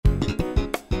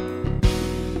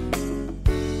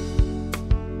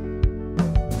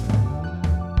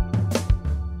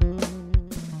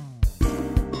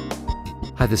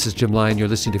Hi, this is Jim Lyon. You're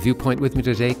listening to Viewpoint. With me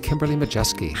today, Kimberly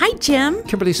Majeski. Hi, Jim.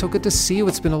 Kimberly, so good to see you.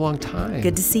 It's been a long time.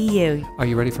 Good to see you. Are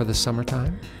you ready for the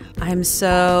summertime? I'm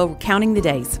so counting the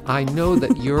days. I know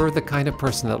that you're the kind of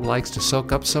person that likes to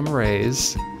soak up some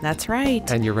rays. That's right.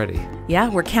 And you're ready. Yeah,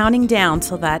 we're counting down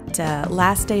till that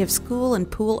last day of school and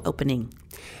pool opening.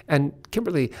 And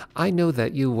Kimberly, I know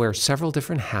that you wear several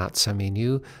different hats. I mean,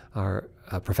 you are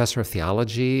a professor of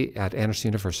theology at Anderson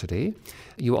University.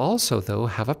 You also, though,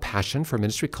 have a passion for a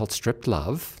ministry called Stripped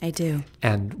Love. I do.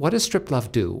 And what does Stripped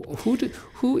Love do?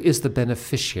 Who is the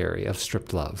beneficiary of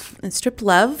Stripped Love? And Stripped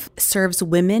Love serves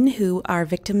women who are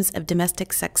victims of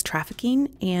domestic sex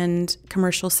trafficking and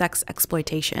commercial sex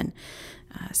exploitation.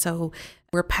 So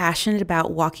we're passionate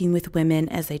about walking with women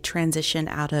as they transition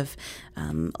out of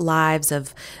lives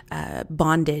of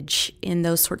bondage in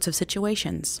those sorts of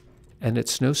situations. And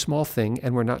it's no small thing,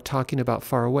 and we're not talking about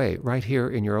far away, right here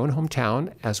in your own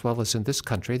hometown, as well as in this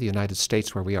country, the United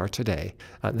States, where we are today.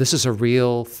 This is a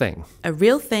real thing. A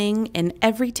real thing in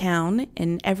every town,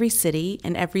 in every city,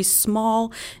 in every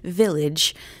small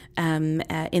village in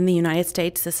the United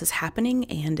States. This is happening,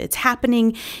 and it's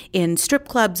happening in strip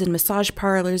clubs and massage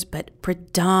parlors, but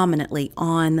predominantly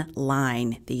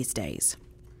online these days.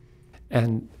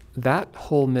 And that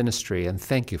whole ministry, and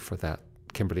thank you for that,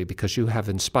 Kimberly, because you have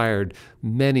inspired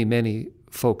many, many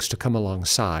folks to come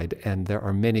alongside, and there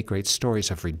are many great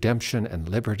stories of redemption and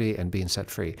liberty and being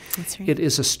set free. That's right. It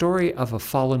is a story of a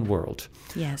fallen world,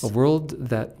 Yes. a world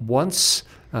that once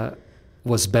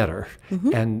was better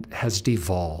and has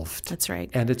devolved. That's right.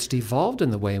 And it's devolved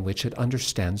in the way in which it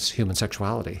understands human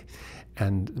sexuality.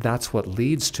 And that's what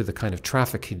leads to the kind of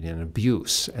trafficking and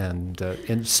abuse and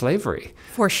in slavery.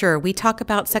 For sure. We talk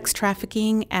about sex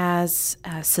trafficking as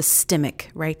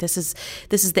systemic, right? This is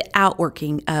the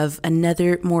outworking of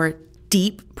another more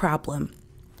deep problem.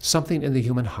 Something in the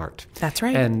human heart. That's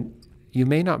right. And you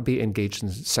may not be engaged in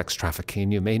sex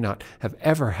trafficking. You may not have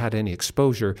ever had any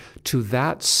exposure to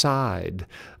that side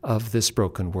of this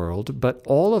broken world, but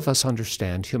all of us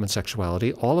understand human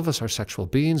sexuality. All of us are sexual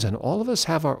beings, and all of us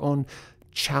have our own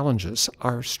challenges,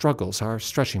 our struggles, our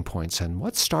stretching points. And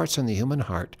what starts in the human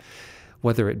heart,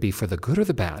 whether it be for the good or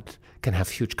the bad, can have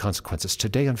huge consequences.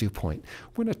 Today on Viewpoint,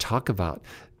 we're going to talk about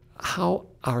how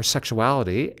our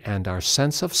sexuality and our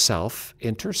sense of self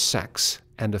intersects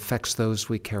and affects those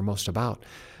we care most about.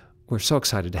 We're so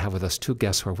excited to have with us two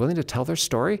guests who are willing to tell their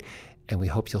story, and we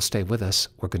hope you'll stay with us.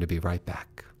 We're going to be right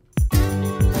back.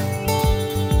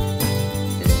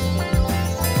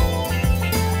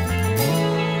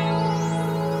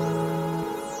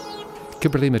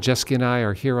 Kimberly Majeski and I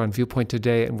are here on Viewpoint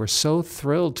today, and we're so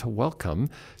thrilled to welcome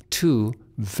two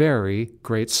very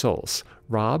great souls,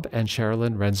 Rob and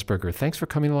Sherilyn Rensberger. Thanks for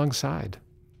coming alongside.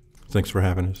 Thanks for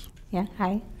having us. Yeah,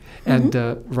 hi. And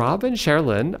Rob and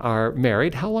Sherilyn are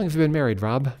married. How long have you been married,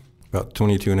 Rob? About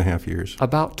 22 and a half years.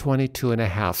 About 22 and a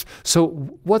half. So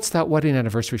what's that wedding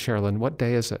anniversary, Sherilyn? What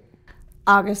day is it?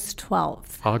 August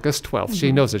 12th. August 12th.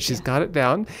 She knows it. She's got it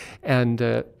down. And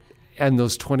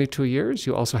those 22 years,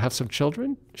 you also have some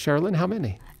children. Sherilyn, how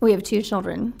many? We have two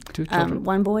children. Two children.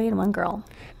 One boy and one girl.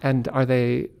 And are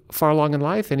they far along in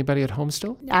life? Anybody at home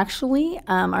still? Actually,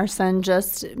 our son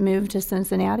just moved to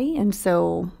Cincinnati, and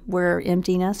so we're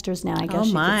empty nesters now, I guess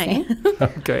you could say.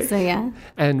 Okay. So, yeah.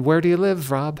 And where do you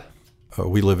live, Rob?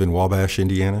 We live in Wabash,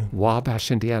 Indiana. Wabash,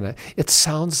 Indiana. It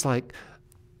sounds like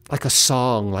a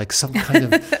song, like some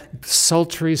kind of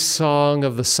sultry song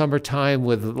of the summertime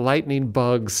with lightning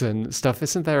bugs and stuff.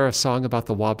 Isn't there a song about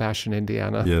the Wabash in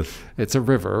Indiana? Yes. It's a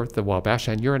river, the Wabash,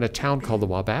 and you're in a town called the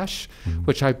Wabash,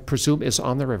 which I presume is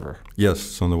on the river. Yes,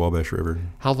 it's on the Wabash River.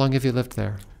 How long have you lived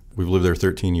there? We've lived there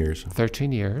 13 years.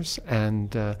 13 years.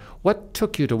 And what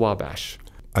took you to Wabash?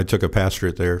 I took a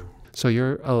pastorate there. So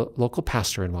you're a local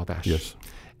pastor in Wabash? Yes.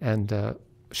 And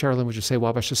Sherilyn, would you say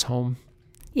Wabash is home?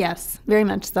 Yes, very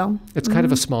much so. It's kind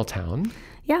of a small town.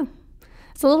 Yeah.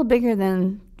 It's a little bigger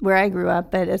than where I grew up,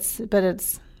 but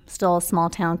it's still a small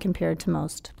town compared to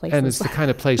most places. And it's the kind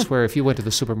of place where if you went to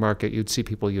the supermarket, you'd see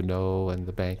people you know and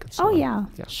the bank and so on. yeah,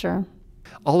 sure.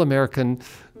 All-American,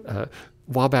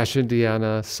 Wabash,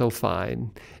 Indiana, so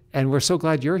fine. And we're so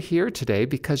glad you're here today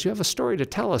because you have a story to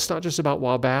tell us, not just about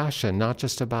Wabash and not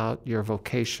just about your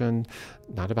vocation,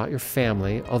 not about your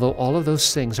family, although all of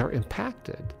those things are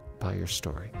impacted by your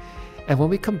story. And when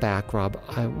we come back, Rob,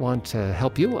 I want to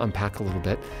help you unpack a little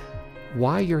bit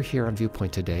why you're here on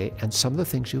Viewpoint today and some of the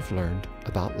things you've learned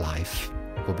about life.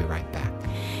 We'll be right back.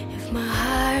 If my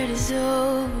heart is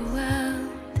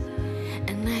overwhelmed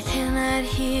and I cannot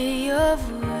hear your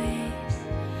voice,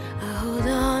 I hold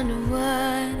on to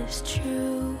what is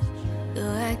true, though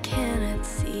I cannot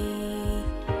see.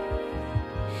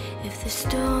 If the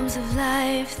storms of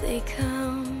life they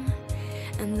come,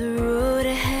 and the road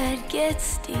ahead gets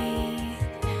steep,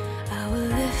 I will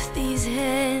lift these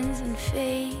hands in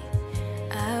faith,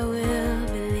 I will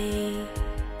believe.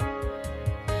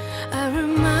 I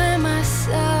remind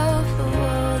myself of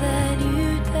all that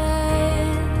you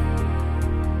done,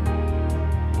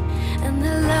 and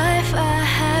the life I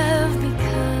have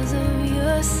because of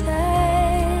your Son.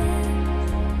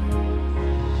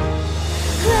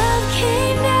 Love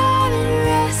came down and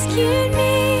rescued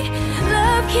me.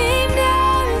 Love came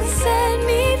down and set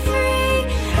me free.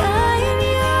 I am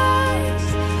yours.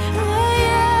 I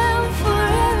am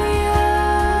forever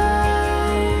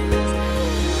yours.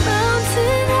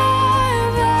 Mountain high,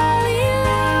 valley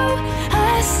low,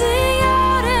 I sing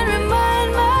out and remind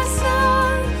my soul,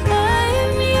 I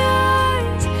am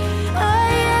yours. I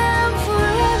am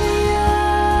forever yours.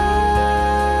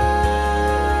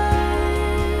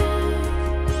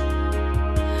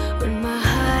 When my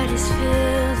heart is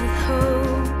filled with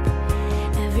hope,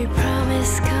 every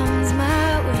promise comes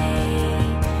my way.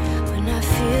 When I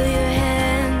feel your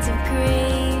hands of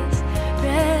grace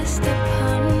rest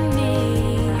upon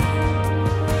me,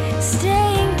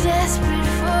 staying desperate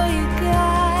for you,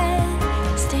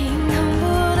 God, staying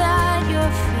humbled at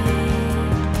your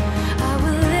feet, I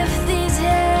will lift these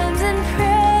hands and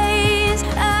praise,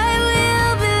 I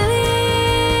will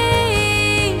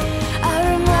believe. I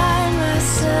remind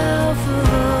myself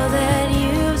of all that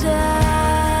you've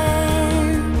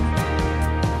done,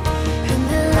 and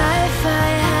the life I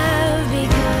have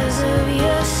because of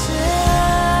your Son.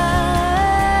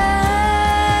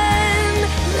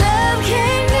 Love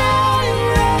came down and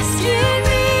rescued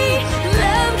me.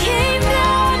 Love came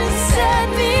down and set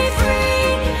me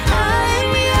free. I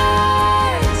am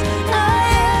yours. I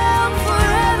am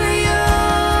forever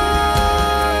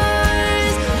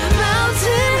yours.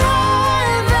 Mountain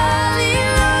high, valley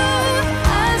low, I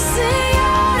sing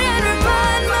out and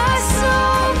remind my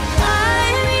soul, I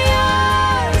am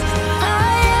yours.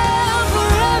 I am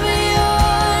forever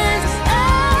yours.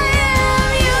 I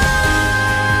am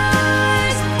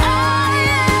yours. I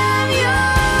am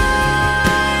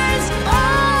yours.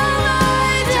 All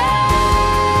my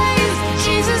days,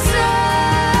 Jesus,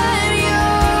 I'm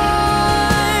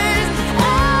yours. I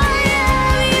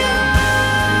am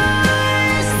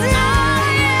yours. I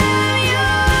am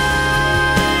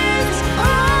yours.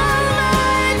 All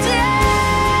my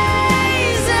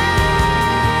days,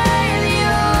 I'm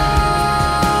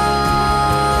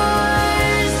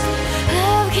yours.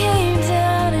 Love came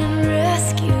down and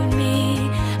rescued me.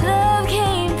 Love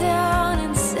came down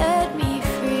and set me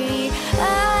free.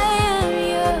 I am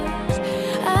yours.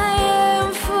 I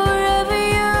am forever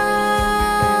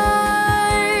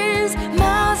yours.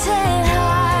 Mountain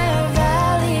high or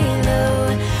valley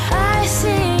low, I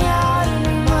sing out and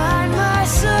remind my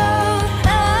soul, I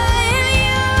am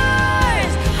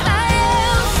yours. I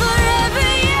am forever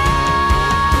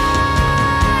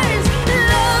yours.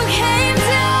 Love came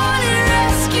down and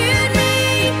rescued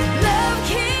me. Love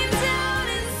came down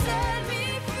and set me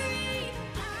free.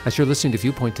 As you're listening to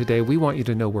Viewpoint today, we want you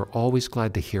to know we're always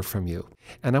glad to hear from you.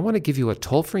 And I want to give you a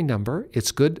toll-free number.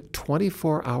 It's good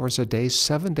 24 hours a day,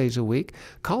 7 days a week.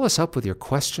 Call us up with your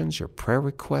questions, your prayer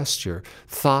requests, your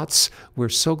thoughts. We're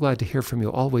so glad to hear from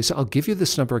you always. I'll give you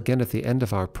this number again at the end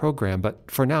of our program, but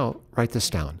for now, write this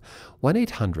down.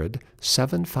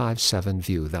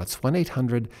 1-800-757-VIEW. That's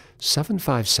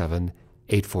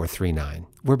 1-800-757-8439.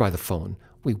 We're by the phone.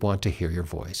 We want to hear your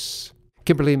voice.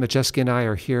 Kimberly Majeski and I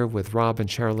are here with Rob and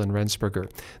Sherilyn Rensberger.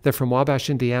 They're from Wabash,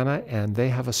 Indiana, and they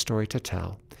have a story to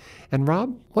tell. And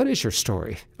Rob, what is your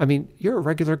story? I mean, you're a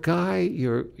regular guy.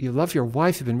 You love your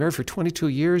wife. You've been married for 22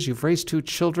 years. You've raised 2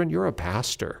 children. You're a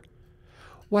pastor.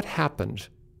 What happened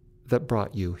that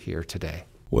brought you here today?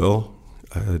 Well,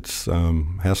 it's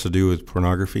has to do with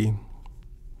pornography.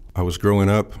 I was growing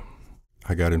up.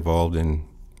 I got involved in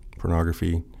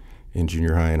pornography in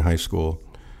junior high and high school.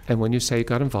 And when you say you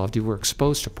got involved, you were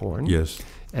exposed to porn. Yes.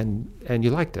 And you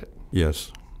liked it.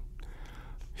 Yes.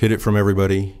 Hid it from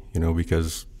everybody,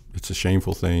 because it's a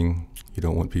shameful thing. You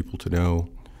don't want people to know.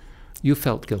 You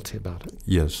felt guilty about it.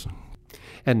 Yes.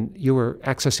 And you were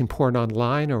accessing porn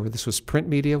online, or this was print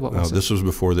media? What was it? This was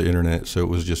before the internet, so it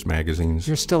was just magazines.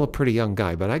 You're still a pretty young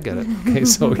guy, but I get it. Okay,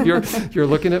 so you're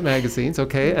looking at magazines,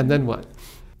 okay, and then what?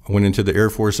 I went into the Air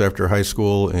Force after high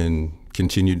school and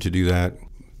continued to do that,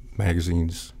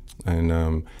 magazines, and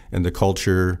the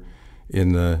culture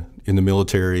in the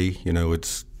military.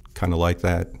 It's kind of like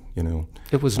that.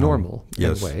 It was normal in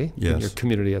yes, a way yes. in your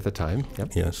community at the time.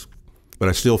 Yep. Yes, but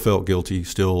I still felt guilty.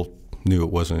 Still knew it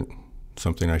wasn't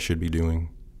something I should be doing.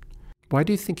 Why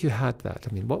do you think you had that?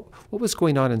 I mean, what was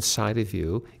going on inside of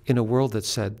you in a world that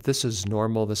said, this is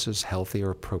normal, this is healthy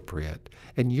or appropriate,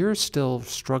 and you're still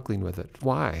struggling with it?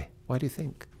 Why? Why do you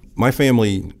think? My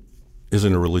family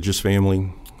isn't a religious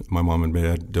family. My mom and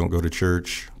dad don't go to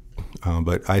church,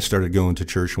 but I started going to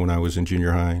church when I was in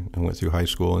junior high and went through high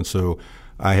school, and so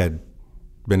I had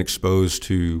been exposed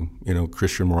to,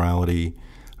 Christian morality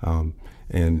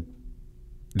and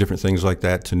different things like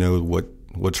that to know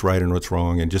what's right and what's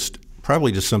wrong, and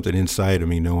probably just something inside of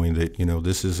me knowing that,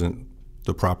 this isn't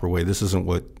the proper way. This isn't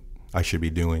what I should be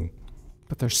doing.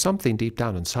 But there's something deep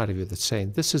down inside of you that's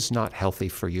saying, this is not healthy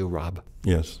for you, Rob.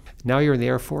 Yes. Now you're in the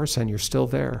Air Force and you're still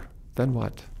there. Then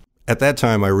what? At that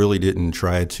time, I really didn't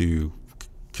try to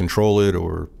control it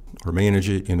or manage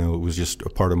it. It was just a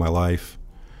part of my life.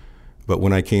 But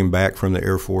when I came back from the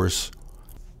Air Force,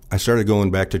 I started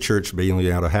going back to church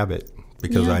mainly out of habit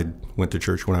because I went to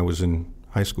church when I was in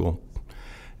high school.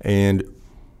 And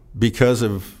because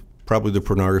of probably the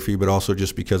pornography, but also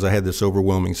just because I had this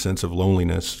overwhelming sense of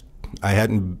loneliness, I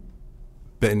hadn't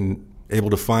been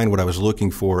able to find what I was looking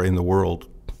for in the world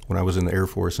when I was in the Air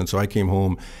Force. And so I came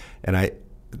home and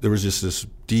there was just this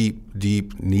deep,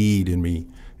 deep need in me.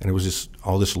 And it was just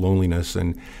all this loneliness.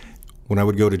 And when I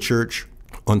would go to church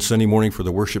on Sunday morning for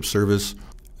the worship service,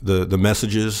 the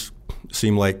messages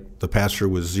seemed like the pastor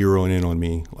was zeroing in on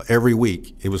me. Every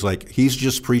week, it was like, he's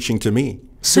just preaching to me.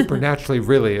 Supernaturally,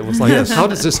 really. It was like, how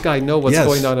does this guy know what's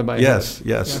going on in my head? Yes.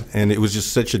 Yeah. And it was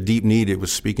just such a deep need. It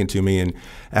was speaking to me. And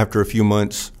after a few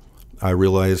months, I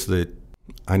realized that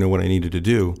I know what I needed to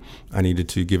do. I needed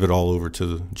to give it all over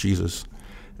to Jesus.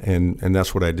 And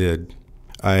that's what I did.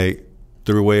 I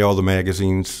threw away all the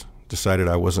magazines, decided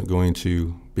I wasn't going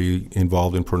to be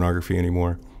involved in pornography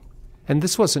anymore. And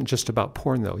this wasn't just about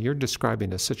porn, though. You're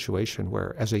describing a situation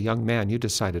where, as a young man, you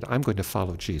decided, I'm going to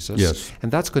follow Jesus. Yes.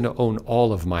 And that's going to own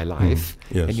all of my life.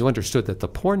 Yes. And you understood that the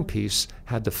porn piece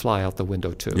had to fly out the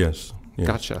window, too. Yes.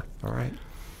 Gotcha. All right.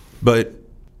 But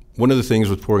one of the things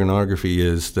with pornography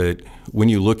is that when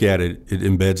you look at it, it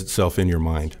embeds itself in your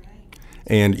mind.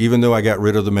 And even though I got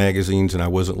rid of the magazines and I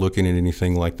wasn't looking at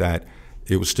anything like that,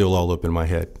 it was still all up in my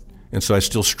head. And so I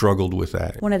still struggled with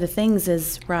that. One of the things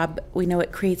is, Rob, we know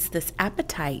it creates this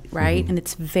appetite, right? And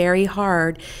it's very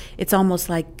hard. It's almost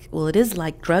like, it is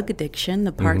like drug addiction,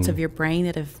 the parts of your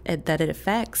brain that it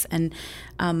affects. And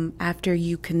after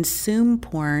you consume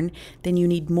porn, then you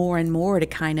need more and more to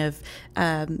kind of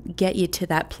get you to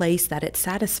that place that it's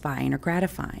satisfying or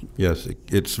gratifying. Yes,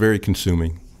 it's very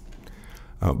consuming.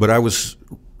 But I was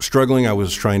struggling. I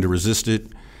was trying to resist it.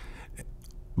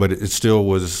 But it still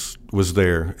was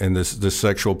there, and this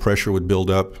sexual pressure would build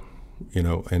up,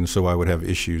 and so I would have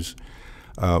issues.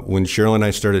 When Cheryl and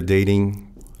I started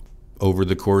dating, over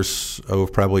the course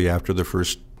of probably after the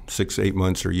first 6-8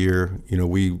 months or year,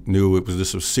 we knew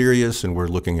this was serious, and we're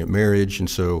looking at marriage, and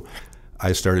so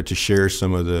I started to share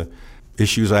some of the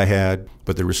issues I had,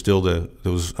 but there were still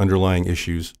those underlying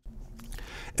issues.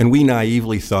 And we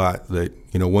naively thought that,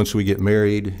 once we get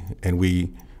married and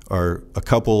we are a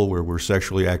couple where we're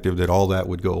sexually active, that all that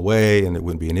would go away and it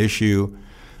wouldn't be an issue.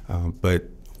 But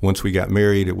once we got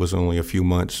married, it was only a few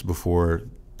months before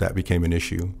that became an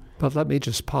issue. But let me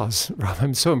just pause, Rob.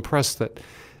 I'm so impressed that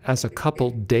as a couple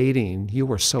dating, you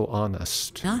were so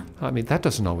honest. Yeah. I mean, that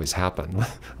doesn't always happen.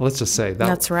 Let's just say that.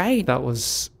 That's right. That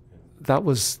was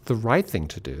the right thing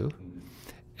to do.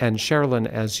 And Sherilyn,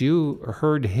 as you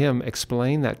heard him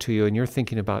explain that to you and you're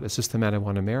thinking about, is this the man I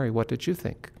want to marry? What did you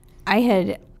think? I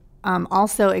had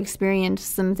also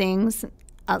experienced some things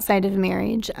outside of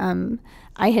marriage.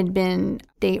 I had been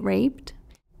date raped,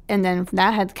 and then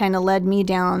that had kind of led me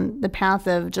down the path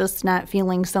of just not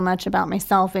feeling so much about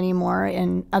myself anymore,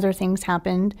 and other things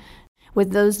happened.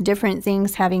 With those different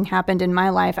things having happened in my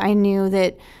life, I knew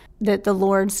that the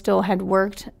Lord still had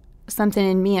worked something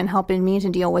in me and helping me to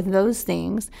deal with those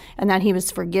things, and that He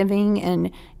was forgiving and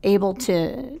able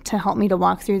to help me to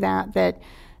walk through that. That,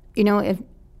 if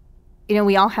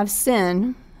we all have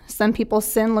sin. Some people's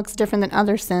sin looks different than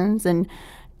other sins, and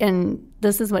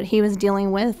this is what He was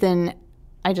dealing with. And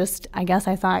I guess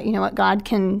I thought, what, God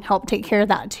can help take care of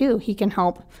that too. He can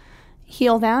help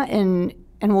heal that, and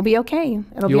we'll be okay.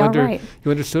 It'll be all right.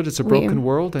 You understood it's a broken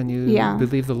world, and you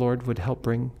believe the Lord would help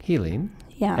bring healing.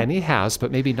 Yeah. And He has, but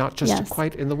maybe not just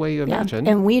quite in the way you imagined.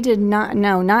 And we did not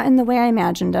in the way I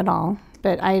imagined at all.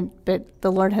 But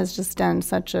the Lord has just done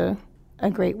such a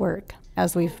great work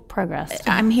as we've progressed.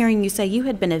 I'm hearing you say you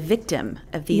had been a victim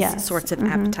of these sorts of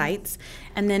appetites,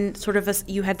 and then sort of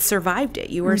you had survived it.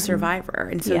 You were a survivor,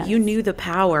 and so you knew the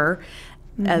power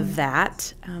of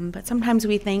that. But sometimes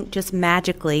we think just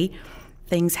magically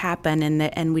things happen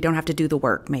and we don't have to do the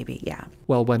work, maybe. Yeah.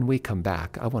 Well, when we come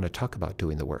back, I want to talk about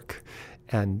doing the work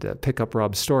and pick up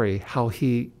Rob's story, how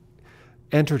he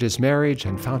entered his marriage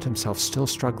and found himself still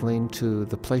struggling to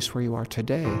the place where you are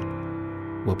today.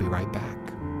 We'll be right back.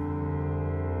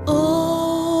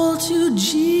 All to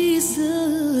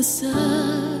Jesus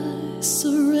I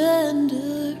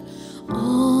surrender,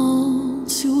 all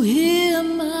to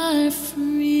Him I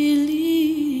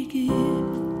freely give.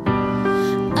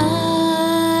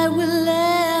 I will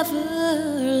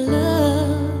ever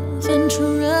love and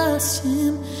trust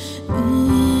Him,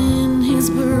 in His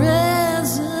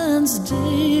presence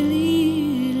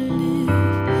daily live.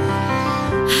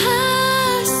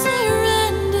 I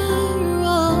surrender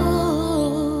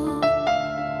all.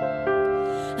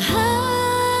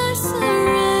 I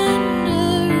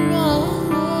surrender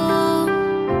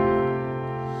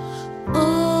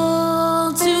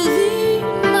all to Thee,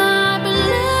 my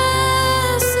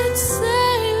blessed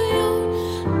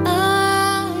Savior.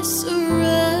 I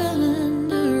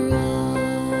surrender all.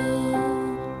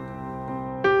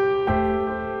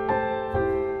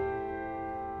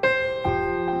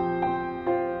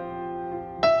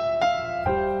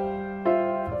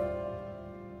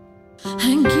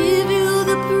 I give you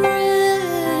the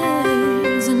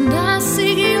praise, and I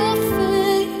see your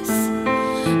face.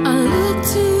 I look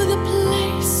to the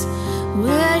place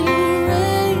where you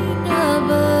reign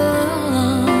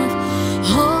above.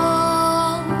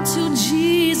 All to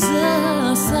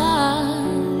Jesus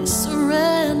I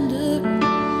surrender.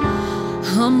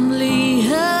 Humbly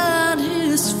at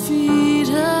His feet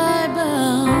I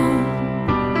bow.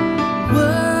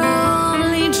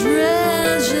 Worldly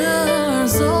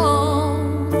treasures all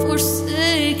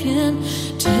forsaken.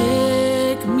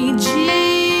 Take me,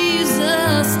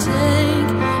 Jesus, take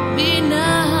me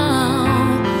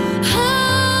now.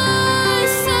 I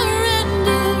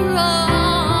surrender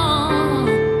all.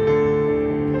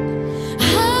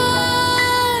 I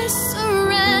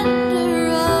surrender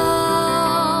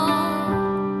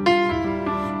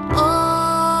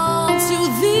all to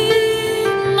Thee,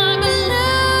 my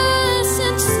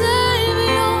blessed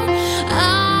Savior.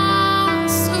 I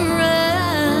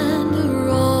surrender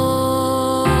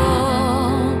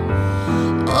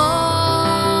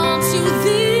all to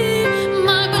Thee,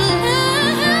 my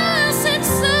blessed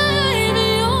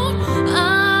Savior. I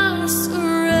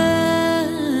surrender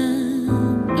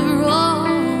all.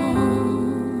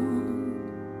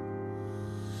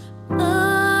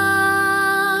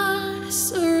 I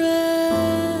surrender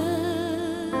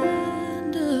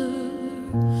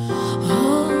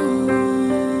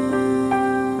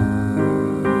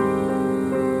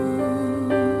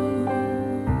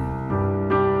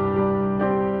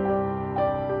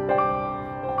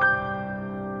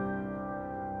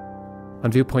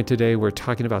On Viewpoint today, we're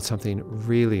talking about something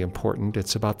really important.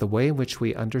 It's about the way in which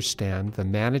we understand the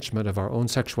management of our own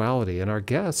sexuality. And our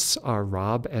guests are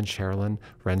Rob and Sherilyn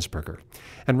Rensberger.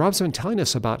 And Rob's been telling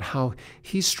us about how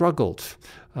he struggled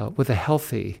with a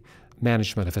healthy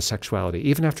management of his sexuality.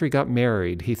 Even after he got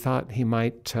married, he thought he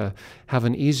might have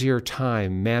an easier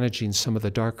time managing some of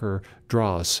the darker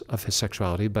draws of his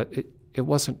sexuality, but it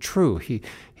wasn't true. He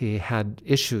had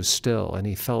issues still, and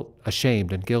he felt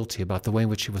ashamed and guilty about the way in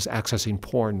which he was accessing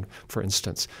porn, for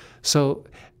instance. So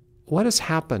what has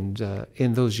happened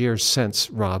in those years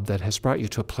since, Rob, that has brought you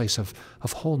to a place of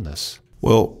wholeness?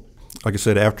 Well, like I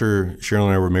said, after Sherilyn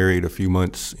and I were married, a few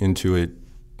months into it,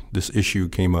 this issue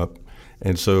came up.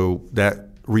 And so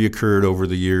that reoccurred over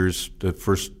the years, the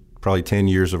first probably 10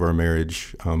 years of our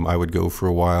marriage. I would go for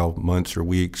a while, months or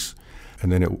weeks, and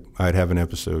then I'd have an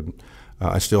episode.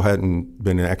 I still hadn't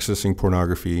been accessing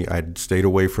pornography. I'd stayed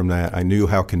away from that. I knew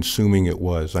how consuming it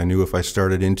was. I knew if I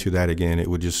started into that again, it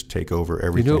would just take over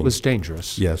everything. You knew it was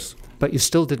dangerous. Yes. But you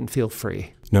still didn't feel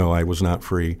free. No, I was not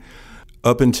free.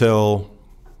 Up until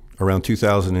around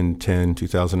 2010,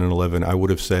 2011, I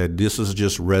would have said, this is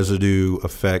just residue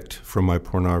effect from my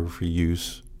pornography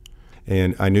use.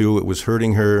 And I knew it was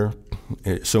hurting her,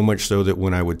 so much so that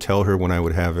when I would tell her when I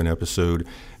would have an episode,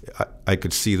 I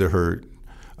could see the hurt.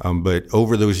 But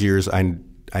over those years, I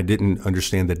didn't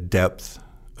understand the depth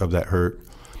of that hurt.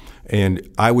 And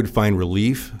I would find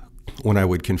relief when I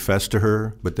would confess to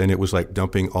her, but then it was like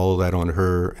dumping all of that on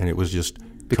her, and it was just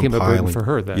became compiling. a burden for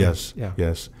her then. Yes, yeah.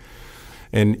 Yes.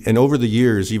 And over the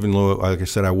years, even though, like I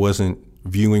said, I wasn't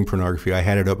viewing pornography, I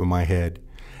had it up in my head.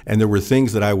 And there were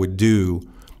things that I would do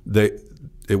that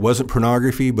it wasn't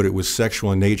pornography, but it was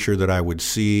sexual in nature that I would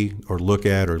see or look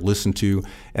at or listen to,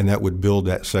 and that would build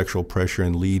that sexual pressure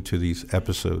and lead to these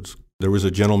episodes. There was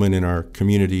a gentleman in our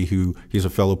community he's a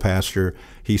fellow pastor.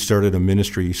 He started a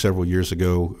ministry several years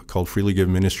ago called Freely Give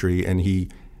Ministry, and he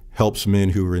helps men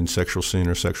who are in sexual sin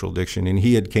or sexual addiction. And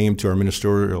he had came to our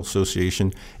ministerial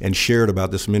association and shared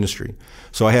about this ministry.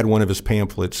 So I had one of his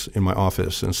pamphlets in my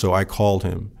office, and so I called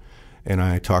him and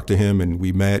I talked to him, and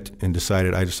we met and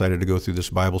I decided to go through this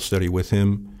Bible study with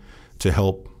him to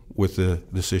help with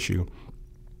this issue.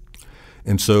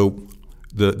 And so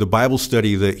the Bible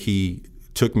study that he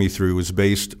took me through was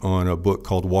based on a book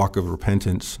called Walk of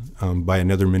Repentance by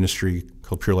another ministry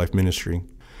called Pure Life Ministry.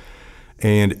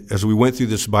 And as we went through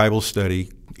this Bible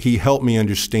study, he helped me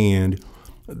understand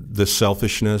the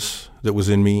selfishness that was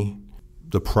in me,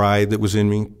 the pride that was in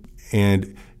me,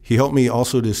 and he helped me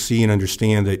also to see and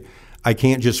understand that I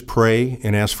can't just pray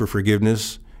and ask for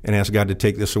forgiveness and ask God to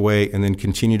take this away and then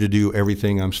continue to do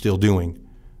everything I'm still doing.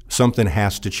 Something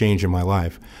has to change in my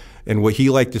life. And what he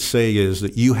liked to say is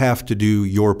that you have to do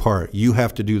your part. You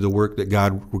have to do the work that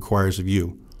God requires of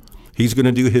you. He's going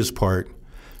to do his part,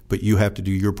 but you have to do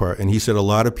your part. And he said a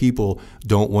lot of people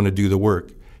don't want to do the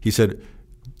work. He said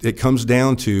it comes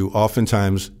down to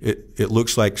oftentimes it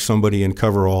looks like somebody in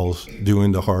coveralls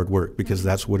doing the hard work, because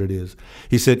that's what it is.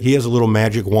 He said he has a little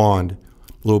magic wand,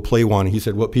 a little play wand. He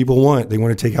said what people want, they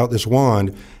want to take out this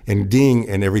wand and ding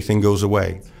and everything goes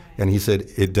away. And he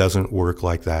said it doesn't work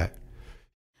like that.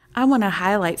 I want to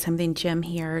highlight something, Jim,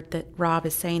 here that Rob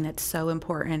is saying that's so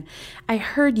important. I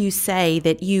heard you say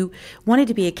that you wanted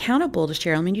to be accountable to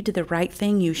Cheryl. I mean, you did the right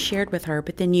thing. You shared with her,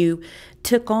 but then you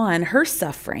took on her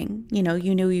suffering. You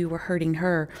knew you were hurting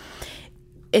her.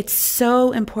 It's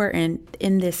so important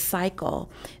in this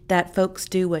cycle that folks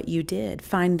do what you did.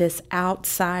 Find this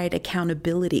outside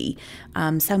accountability,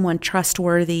 someone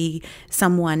trustworthy,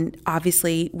 someone,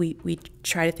 obviously, we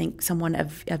try to think someone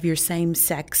of your same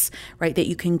sex, right, that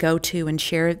you can go to and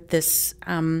share this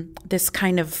this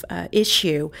kind of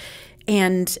issue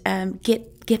and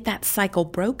get that cycle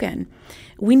broken.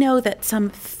 We know that some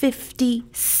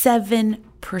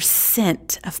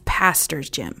 57% of pastors,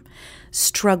 Jim,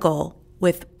 struggle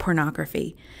with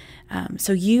pornography.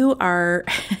 So you are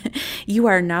you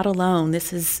are not alone.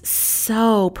 This is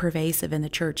so pervasive in the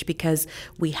church because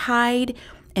we hide,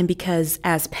 and because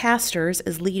as pastors,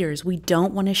 as leaders, we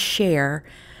don't want to share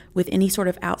with any sort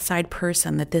of outside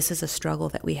person that this is a struggle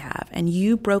that we have. And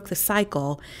you broke the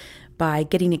cycle by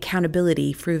getting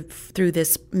accountability through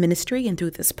this ministry and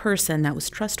through this person that was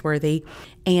trustworthy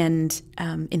and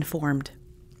informed.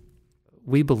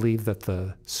 We believe that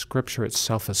the Scripture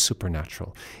itself is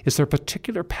supernatural. Is there a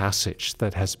particular passage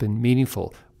that has been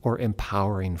meaningful or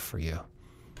empowering for you?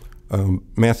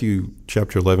 Matthew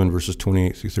chapter 11, verses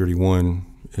 28 through 31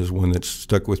 is one that's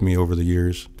stuck with me over the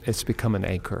years. It's become an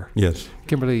anchor. Yes.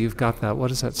 Kimberly, you've got that. What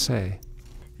does that say?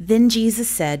 Then Jesus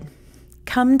said,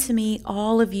 "Come to me,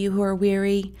 all of you who are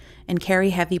weary and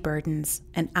carry heavy burdens,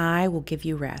 and I will give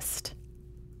you rest.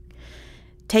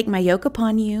 Take my yoke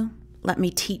upon you. Let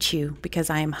me teach you, because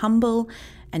I am humble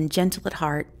and gentle at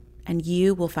heart, and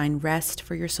you will find rest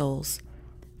for your souls.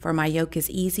 For my yoke is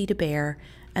easy to bear,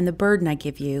 and the burden I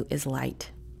give you is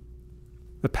light."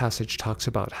 The passage talks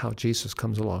about how Jesus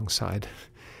comes alongside.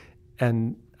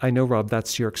 And I know, Rob,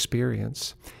 that's your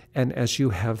experience. And as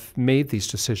you have made these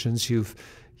decisions, you've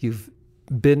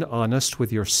been honest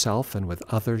with yourself and with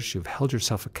others. You've held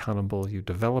yourself accountable. You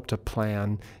developed a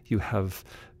plan. You have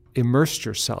immersed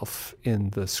yourself in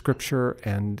the Scripture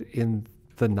and in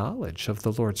the knowledge of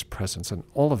the Lord's presence and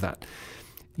all of that.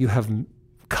 You have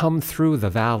come through the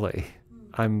valley.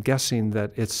 I'm guessing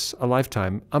that it's a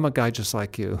lifetime. I'm a guy just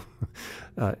like you.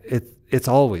 It's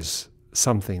always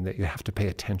something that you have to pay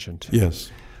attention to.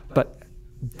 Yes. But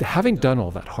having done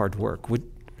all that hard work,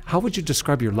 how would you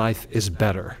describe your life is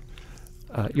better?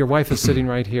 Your wife is sitting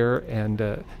right here, and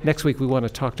next week we want to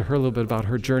talk to her a little bit about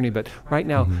her journey. But right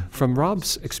now, from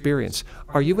Rob's experience,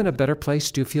 are you in a better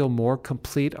place? Do you feel more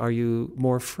complete? Are you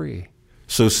more free?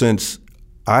 So since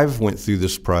I've went through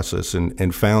this process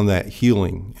and found that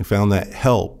healing and found that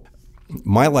help,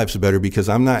 my life's better because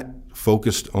I'm not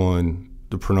focused on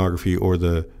the pornography or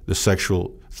the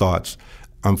sexual thoughts.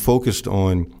 I'm focused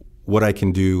on what I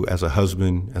can do as a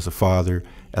husband, as a father,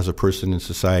 as a person in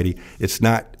society. It's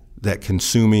not that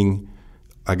consuming,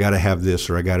 I got to have this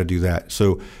or I got to do that.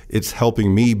 So it's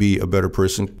helping me be a better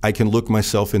person. I can look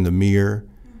myself in the mirror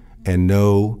and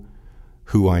know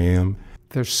who I am.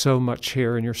 There's so much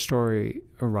here in your story,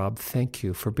 Rob. Thank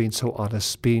you for being so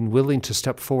honest, being willing to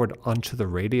step forward onto the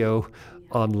radio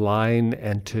online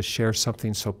and to share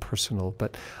something so personal,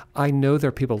 but I know there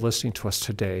are people listening to us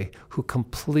today who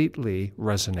completely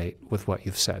resonate with what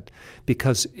you've said,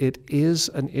 because it is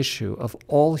an issue of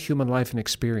all human life and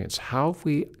experience, how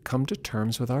we come to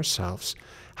terms with ourselves,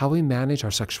 how we manage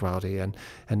our sexuality and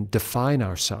define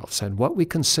ourselves, and what we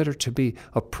consider to be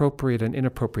appropriate and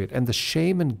inappropriate, and the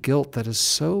shame and guilt that is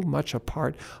so much a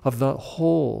part of the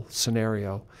whole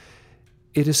scenario.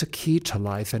 It is a key to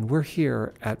life, and we're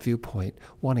here at Viewpoint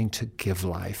wanting to give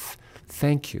life.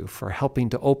 Thank you for helping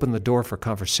to open the door for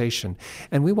conversation.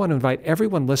 And we want to invite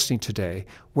everyone listening today,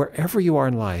 wherever you are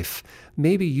in life,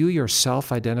 maybe you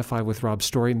yourself identify with Rob's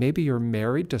story, maybe you're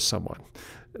married to someone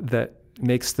that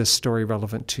makes this story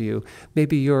relevant to you.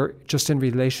 Maybe you're just in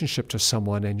relationship to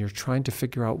someone and you're trying to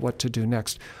figure out what to do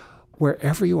next.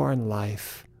 Wherever you are in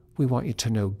life, we want you to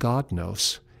know God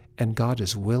knows. And God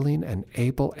is willing and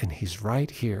able, and He's right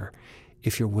here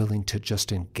if you're willing to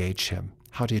just engage Him.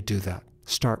 How do you do that?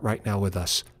 Start right now with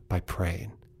us by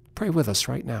praying. Pray with us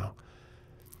right now.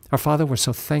 Our Father, we're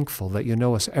so thankful that you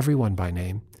know us, everyone by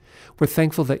name. We're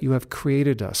thankful that you have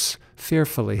created us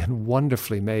fearfully and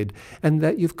wonderfully made, and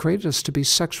that you've created us to be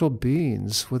sexual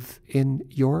beings within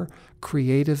your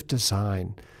creative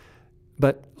design.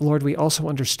 But Lord, we also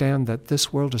understand that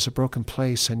this world is a broken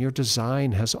place, and your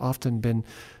design has often been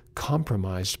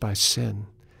compromised by sin.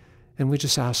 And we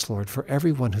just ask, Lord, for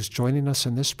everyone who's joining us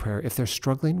in this prayer, if they're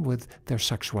struggling with their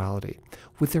sexuality,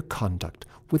 with their conduct,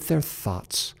 with their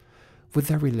thoughts, with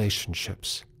their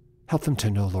relationships, help them to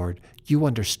know, Lord, you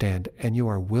understand and you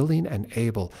are willing and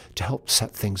able to help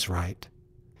set things right.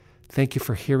 Thank you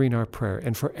for hearing our prayer.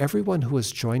 And for everyone who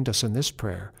has joined us in this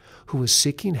prayer, who is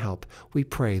seeking help, we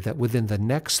pray that within the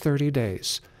next 30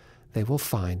 days, they will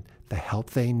find the help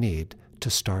they need to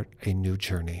start a new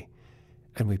journey.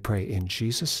 And we pray in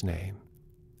Jesus' name,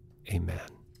 amen.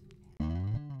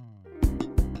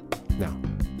 Now,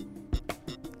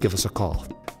 give us a call.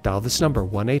 Dial this number,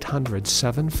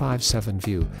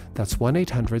 1-800-757-VIEW. That's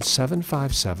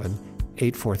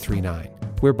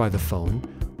 1-800-757-8439. We're by the phone.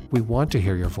 We want to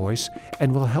hear your voice,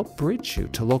 and we'll help bridge you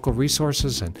to local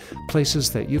resources and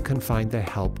places that you can find the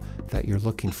help that you're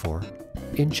looking for.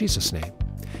 In Jesus' name.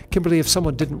 Kimberly, if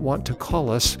someone didn't want to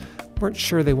call us, weren't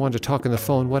sure they wanted to talk on the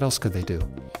phone, what else could they do?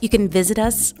 You can visit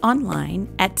us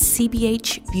online at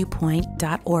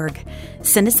cbhviewpoint.org.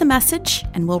 Send us a message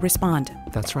and we'll respond.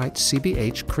 That's right,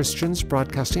 CBH, Christians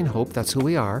Broadcasting Hope, that's who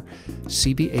we are,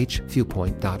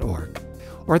 cbhviewpoint.org.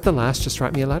 Or at the last, just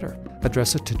write me a letter.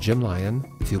 Address it to Jim Lyon,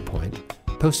 Viewpoint,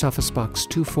 Post Office Box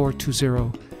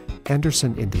 2420,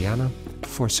 Anderson, Indiana,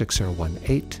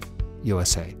 46018,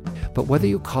 USA. But whether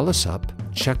you call us up,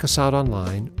 check us out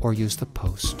online, or use the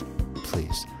post,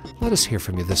 please let us hear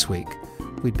from you this week.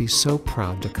 We'd be so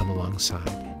proud to come alongside.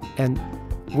 And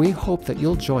we hope that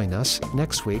you'll join us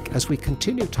next week as we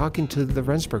continue talking to the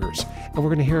Rensburgers. And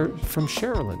we're going to hear from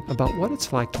Sherilyn about what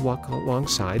it's like to walk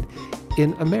alongside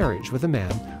in a marriage with a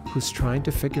man who's trying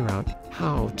to figure out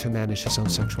how to manage his own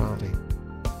sexuality.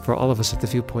 For all of us at the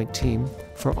Viewpoint team,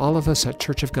 for all of us at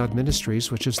Church of God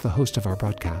Ministries, which is the host of our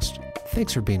broadcast,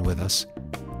 thanks for being with us.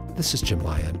 This is Jim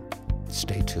Lyon.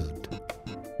 Stay tuned.